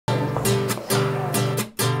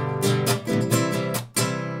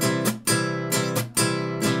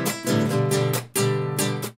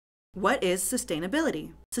What is sustainability?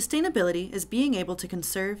 Sustainability is being able to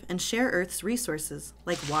conserve and share Earth's resources,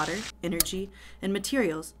 like water, energy, and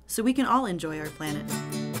materials, so we can all enjoy our planet.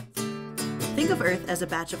 Think of Earth as a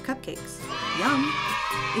batch of cupcakes. Yum!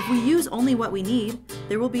 If we use only what we need,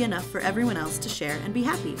 there will be enough for everyone else to share and be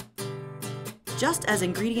happy. Just as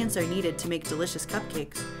ingredients are needed to make delicious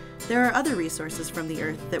cupcakes, there are other resources from the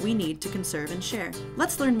Earth that we need to conserve and share.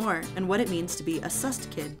 Let's learn more and what it means to be a SUST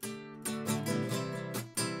kid.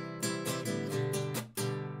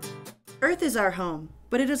 Earth is our home,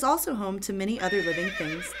 but it is also home to many other living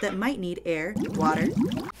things that might need air, water,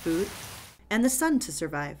 food, and the sun to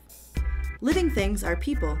survive. Living things are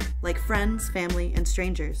people, like friends, family, and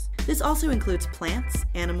strangers. This also includes plants,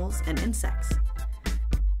 animals, and insects.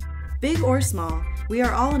 Big or small, we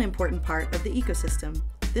are all an important part of the ecosystem,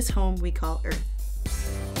 this home we call Earth.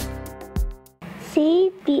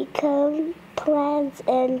 Seeds become plants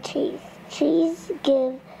and trees. Trees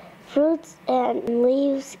give fruits and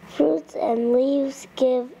leaves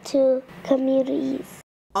give to communities.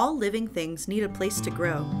 All living things need a place to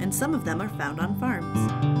grow, and some of them are found on farms.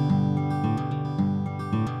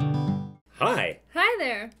 Hi. Hi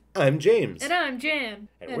there. I'm James. And I'm Jan.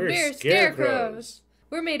 And we're scarecrows.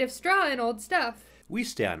 We're made of straw and old stuff. We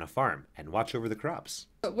stay on a farm and watch over the crops.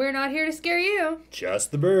 But we're not here to scare you.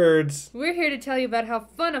 Just the birds. We're here to tell you about how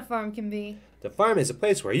fun a farm can be. The farm is a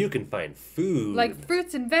place where you can find food. Like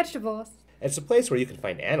fruits and vegetables. It's a place where you can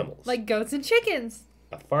find animals. Like goats and chickens.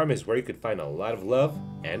 A farm is where you can find a lot of love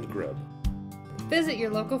and grub. Visit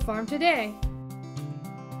your local farm today.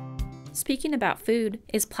 Speaking about food,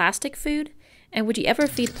 is plastic food? And would you ever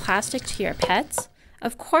feed plastic to your pets?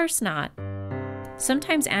 Of course not.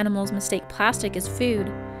 Sometimes animals mistake plastic as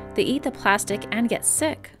food. They eat the plastic and get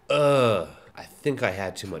sick. I think I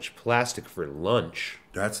had too much plastic for lunch.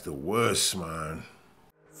 That's the worst, man.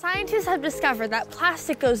 Scientists have discovered that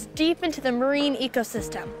plastic goes deep into the marine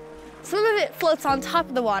ecosystem. Some of it floats on top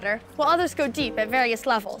of the water, while others go deep at various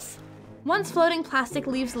levels. Once floating plastic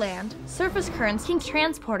leaves land, surface currents can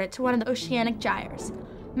transport it to one of the oceanic gyres,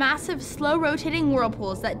 massive, slow-rotating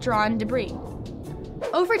whirlpools that draw in debris.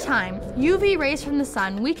 Over time, UV rays from the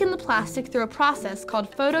sun weaken the plastic through a process called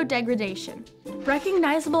photodegradation.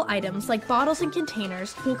 Recognizable items like bottles and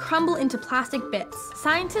containers will crumble into plastic bits.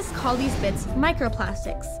 Scientists call these bits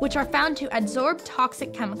microplastics, which are found to adsorb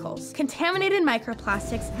toxic chemicals. Contaminated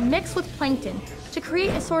microplastics mix with plankton to create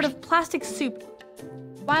a sort of plastic soup.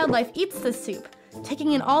 Wildlife eats this soup,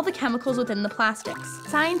 taking in all the chemicals within the plastics.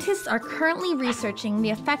 Scientists are currently researching the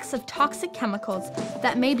effects of toxic chemicals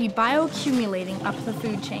that may be bioaccumulating up the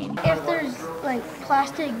food chain. If there's like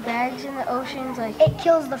plastic bags in the oceans, like it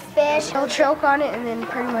kills the fish, they'll choke on it and then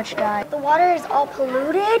pretty much die. The water is all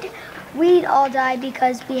polluted. We'd all die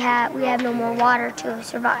because we have no more water to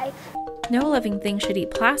survive. No living thing should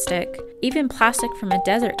eat plastic. Even plastic from a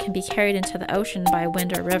desert can be carried into the ocean by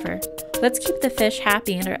wind or river. Let's keep the fish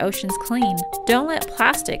happy and our oceans clean. Don't let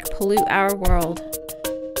plastic pollute our world.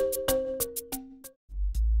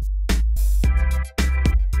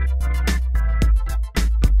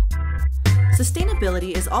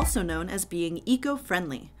 Sustainability is also known as being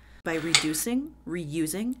eco-friendly by reducing,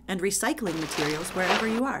 reusing, and recycling materials wherever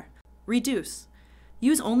you are. Reduce.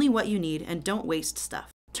 Use only what you need and don't waste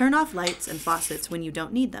stuff. Turn off lights and faucets when you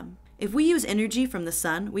don't need them. If we use energy from the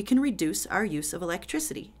sun, we can reduce our use of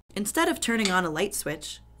electricity. Instead of turning on a light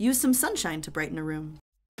switch, use some sunshine to brighten a room.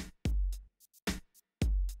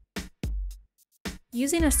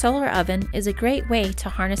 Using a solar oven is a great way to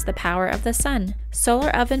harness the power of the sun. Solar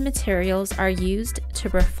oven materials are used to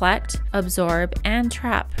reflect, absorb, and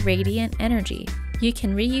trap radiant energy. You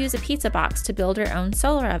can reuse a pizza box to build your own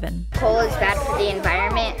solar oven. Coal is bad for the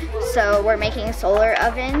environment, so we're making solar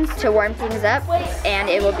ovens to warm things up, and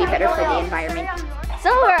it will be better for the environment.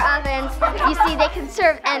 Solar ovens, you see, they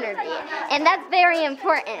conserve energy, and that's very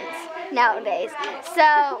important nowadays.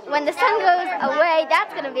 So when the sun goes away,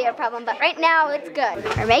 that's going to be a problem, but right now it's good.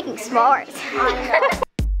 We're making s'mores.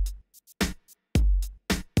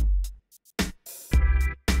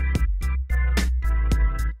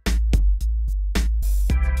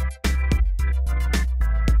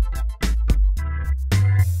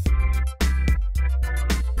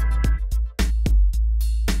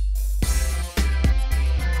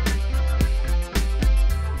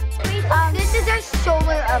 This is our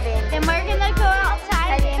solar oven. And we're gonna go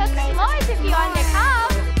outside and cook s'mores if you want to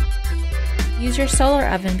come. Use your solar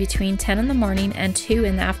oven between 10 in the morning and 2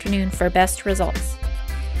 in the afternoon for best results.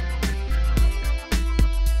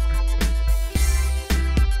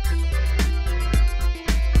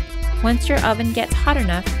 Once your oven gets hot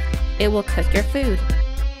enough, it will cook your food.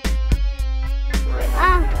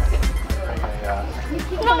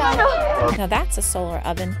 No. Now that's a solar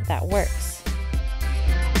oven that works.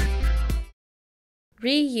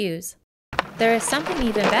 Reuse. There is something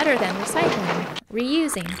even better than recycling.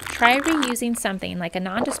 Reusing. Try reusing something like a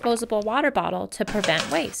non-disposable water bottle to prevent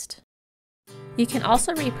waste. You can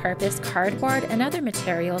also repurpose cardboard and other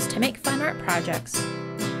materials to make fun art projects.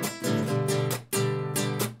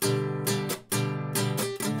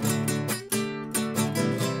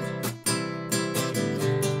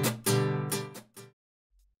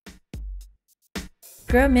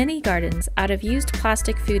 Grow mini gardens out of used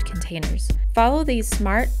plastic food containers. Follow these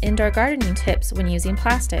smart indoor gardening tips when using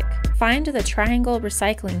plastic. Find the triangle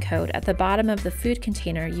recycling code at the bottom of the food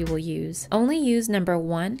container you will use. Only use number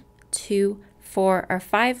 1, 2, 4, or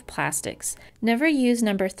 5 plastics. Never use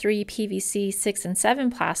number 3 PVC, 6, and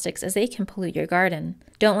 7 plastics as they can pollute your garden.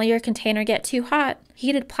 Don't let your container get too hot.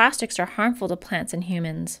 Heated plastics are harmful to plants and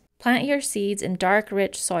humans. Plant your seeds in dark,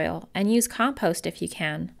 rich soil and use compost if you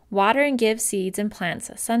can. Water and give seeds and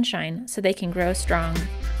plants sunshine so they can grow strong.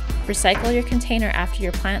 Recycle your container after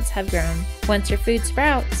your plants have grown. Once your food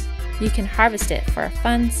sprouts, you can harvest it for a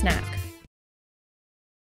fun snack.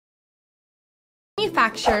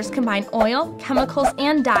 Manufacturers combine oil, chemicals,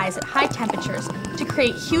 and dyes at high temperatures to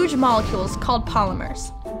create huge molecules called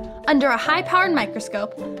polymers. Under a high-powered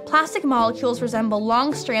microscope, plastic molecules resemble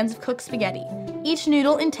long strands of cooked spaghetti, each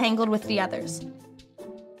noodle entangled with the others.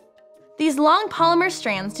 These long polymer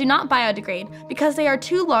strands do not biodegrade because they are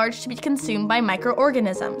too large to be consumed by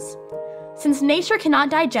microorganisms. Since nature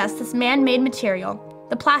cannot digest this man-made material,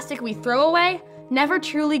 the plastic we throw away never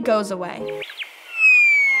truly goes away.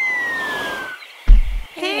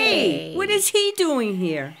 Hey, what is he doing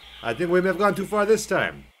here? I think we may have gone too far this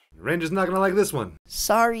time. Ranger's not gonna like this one.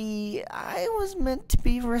 Sorry, I was meant to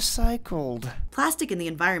be recycled. Plastic in the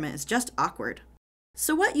environment is just awkward.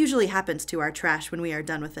 So what usually happens to our trash when we are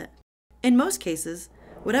done with it? In most cases,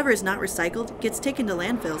 whatever is not recycled gets taken to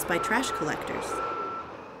landfills by trash collectors.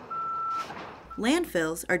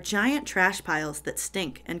 Landfills are giant trash piles that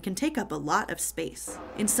stink and can take up a lot of space.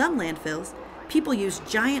 In some landfills, people use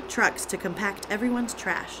giant trucks to compact everyone's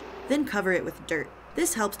trash, then cover it with dirt.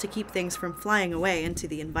 This helps to keep things from flying away into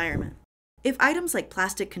the environment. If items like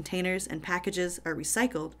plastic containers and packages are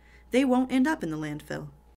recycled, they won't end up in the landfill.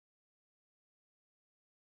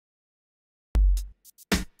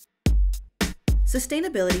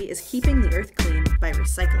 Sustainability is keeping the earth clean by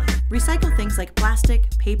recycling. Recycle things like plastic,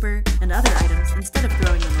 paper, and other items instead of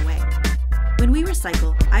throwing them away. When we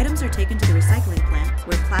recycle, items are taken to the recycling plant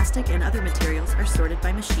where plastic and other materials are sorted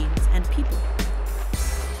by machines and people.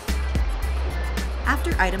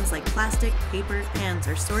 After items like plastic, paper, cans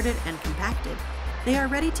are sorted and compacted, they are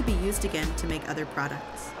ready to be used again to make other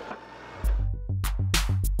products.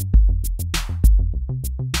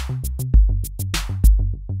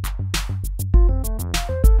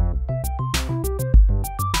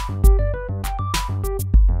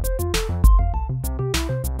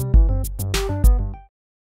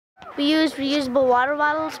 We use reusable water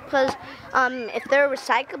bottles because if they're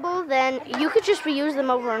recyclable, then you could just reuse them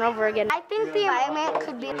over and over again. I think the environment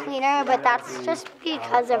could be cleaner, but that's just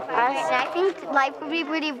because of us. And I think life would be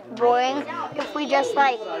pretty boring if we just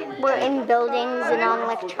were in buildings and on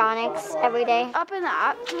electronics every day. Up in the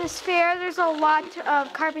atmosphere, there's a lot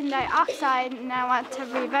of carbon dioxide, and I want to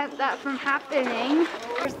prevent that from happening.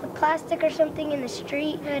 There's the plastic or something in the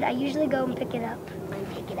street, and I usually go and pick it up.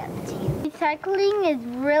 Recycling is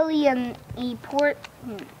really important.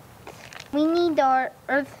 We need our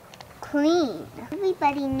earth clean.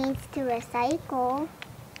 Everybody needs to recycle.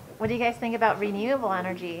 What do you guys think about renewable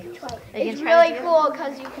energy? It's really cool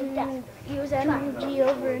because you can use energy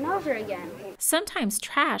over and over again. Sometimes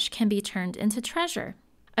trash can be turned into treasure.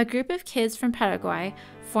 A group of kids from Paraguay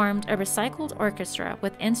formed a recycled orchestra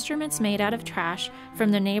with instruments made out of trash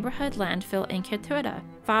from the neighborhood landfill in Quetura.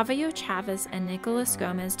 Fabio Chavez and Nicolas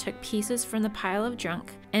Gomez took pieces from the pile of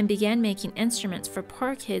junk and began making instruments for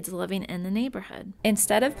poor kids living in the neighborhood.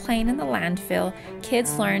 Instead of playing in the landfill,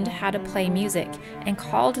 kids learned how to play music and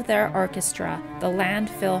called their orchestra the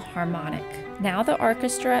Landfillharmonic. Now the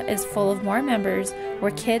orchestra is full of more members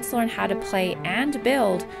where kids learn how to play and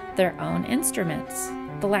build their own instruments.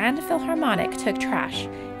 The Landfillharmonic took trash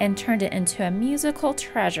and turned it into a musical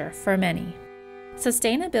treasure for many.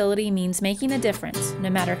 Sustainability means making a difference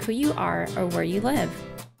no matter who you are or where you live.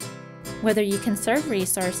 Whether you conserve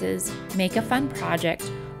resources, make a fun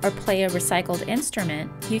project, or play a recycled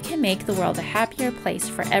instrument, you can make the world a happier place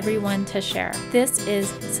for everyone to share. This is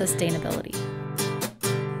sustainability.